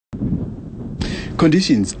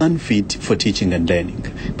Conditions unfit for teaching and learning,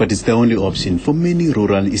 but it's the only option for many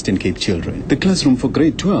rural Eastern Cape children. The classroom for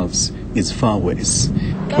grade 12s is far worse.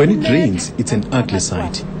 When it rains, it's an ugly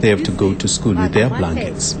sight. They have to go to school with their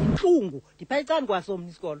blankets.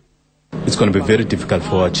 It's going to be very difficult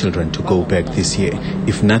for our children to go back this year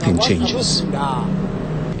if nothing changes.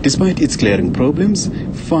 Despite its glaring problems,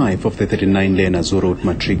 5 of the 39 learners who wrote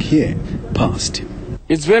matric here passed.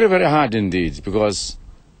 It's very, very hard indeed because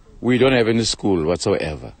we don't have any school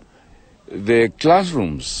whatsoever. The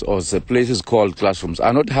classrooms, or the places called classrooms,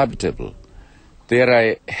 are not habitable. They are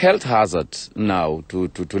a health hazard now to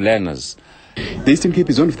learners. The Eastern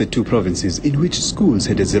Cape is one of the 2 provinces in which schools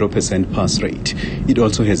had a 0% pass rate. It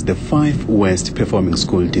also has the 5 worst performing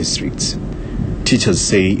school districts. Teachers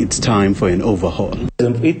say it's time for an overhaul.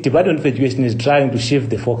 The Department of Education is trying to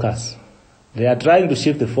shift the focus. They are trying to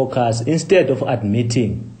shift the focus instead of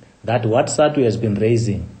admitting that what SATU has been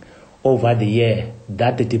raising over the year,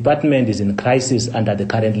 that the department is in crisis under the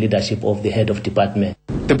current leadership of the head of department.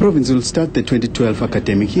 The province will start the 2012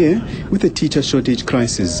 academic year with a teacher shortage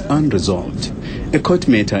crisis unresolved. A court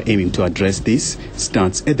matter aiming to address this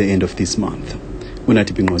starts at the end of this month.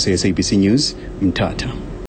 Unati Pingose, SABC News, Mthatha.